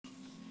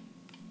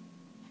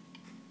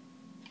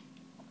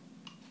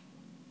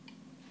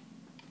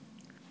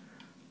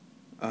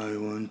I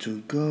want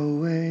to go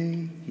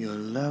away, your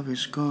love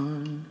is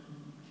gone.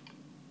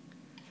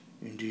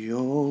 In the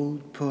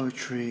old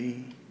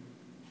poetry,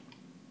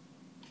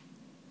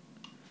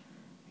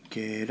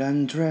 get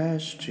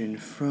undressed in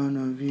front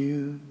of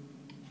you,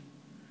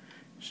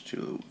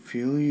 still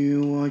feel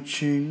you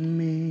watching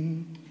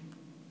me.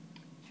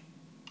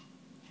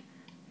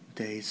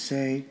 They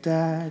say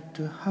that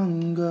the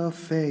hunger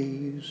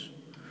fades,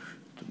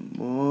 the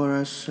more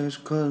our eyes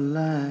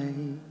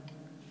collide.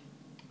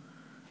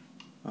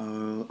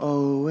 I'll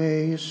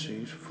always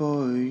search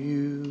for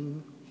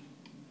you,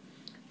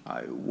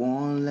 I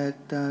won't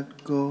let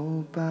that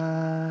go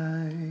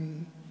by.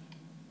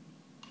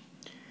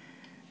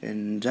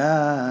 And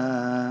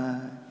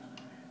I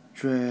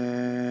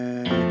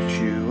drag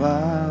you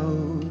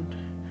out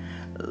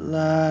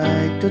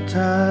like the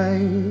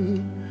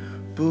tide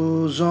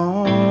pulls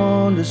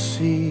on the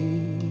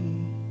sea.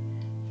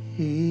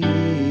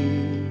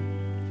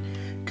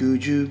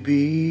 Could you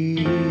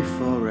be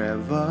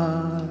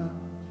forever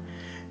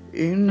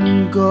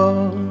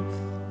engulfed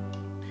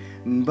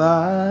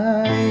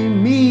by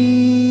me?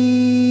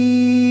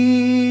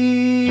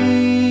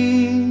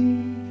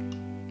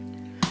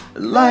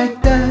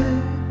 Like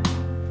that,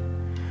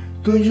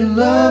 could you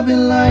love me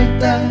like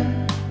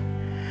that?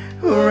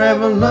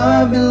 Forever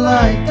love me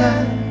like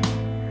that?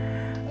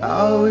 I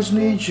always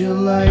need you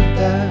like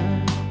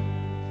that.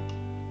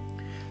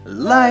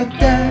 Like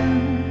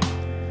that,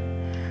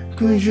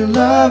 could you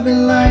love me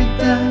like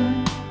that?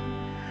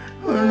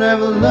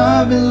 Forever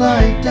love me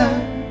like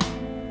that?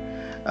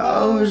 I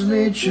always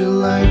need you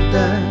like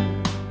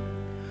that.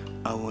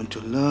 I want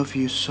to love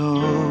you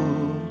so,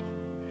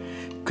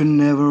 could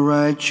never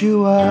write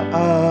you up.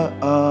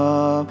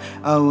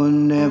 I will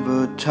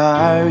never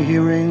tire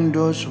hearing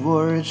those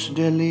words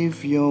that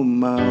leave your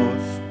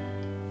mouth.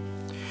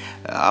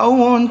 I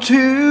want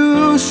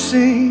to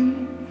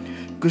sing,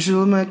 'cause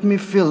you'll make me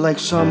feel like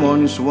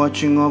someone is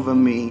watching over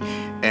me.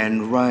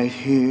 And right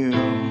here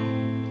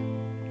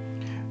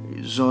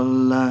is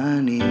all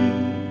I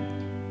need.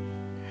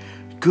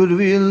 Could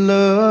we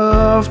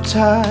love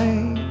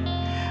tight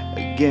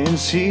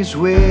against his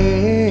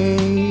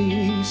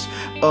ways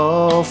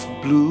of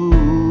blue?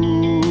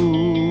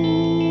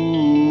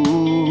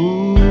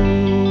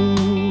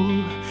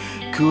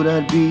 Could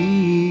I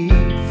be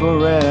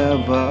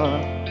forever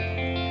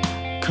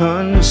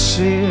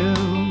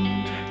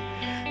concealed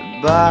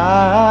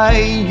by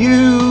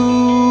you?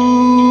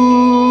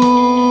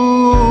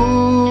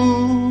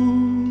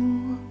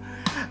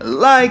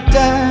 Like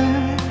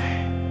that,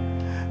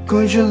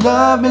 could you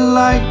love me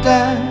like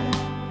that?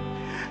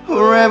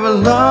 Forever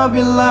love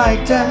you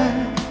like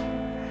that?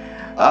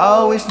 I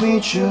always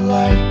need you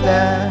like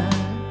that.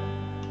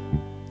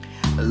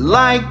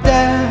 Like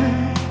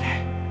that,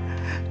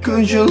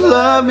 could you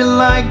love me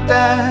like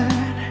that?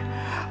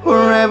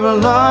 Forever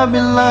love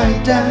me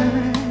like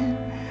that?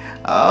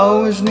 I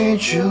always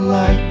need you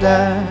like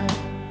that.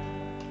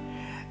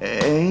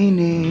 Ain't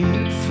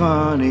it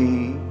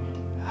funny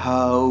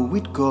how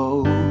it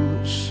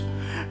goes?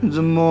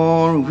 The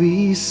more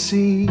we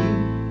see,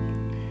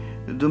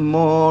 the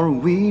more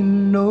we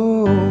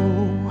know.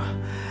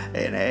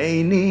 And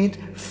ain't it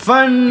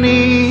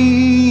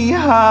funny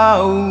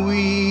how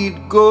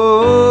it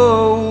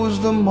goes?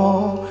 The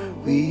more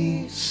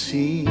we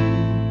see,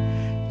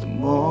 the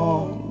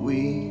more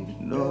we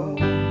know.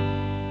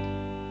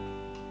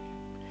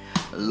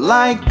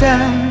 Like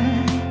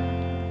that,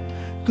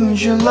 could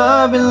you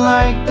love me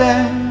like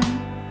that?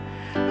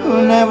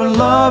 I'll never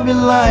love you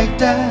like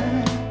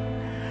that.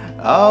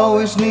 I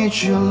always need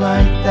you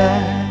like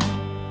that.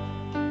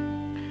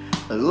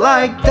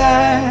 Like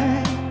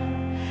that,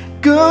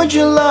 could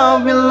you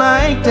love me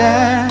like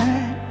that?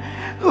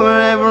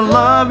 Forever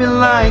love you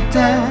like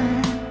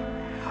that?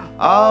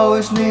 I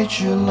always need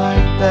you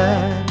like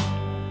that.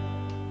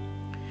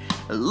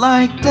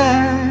 Like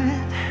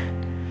that,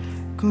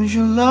 could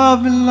you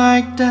love me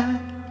like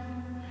that?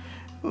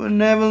 Will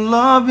never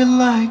love you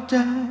like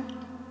that.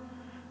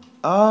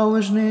 I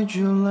always need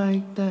you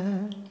like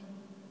that.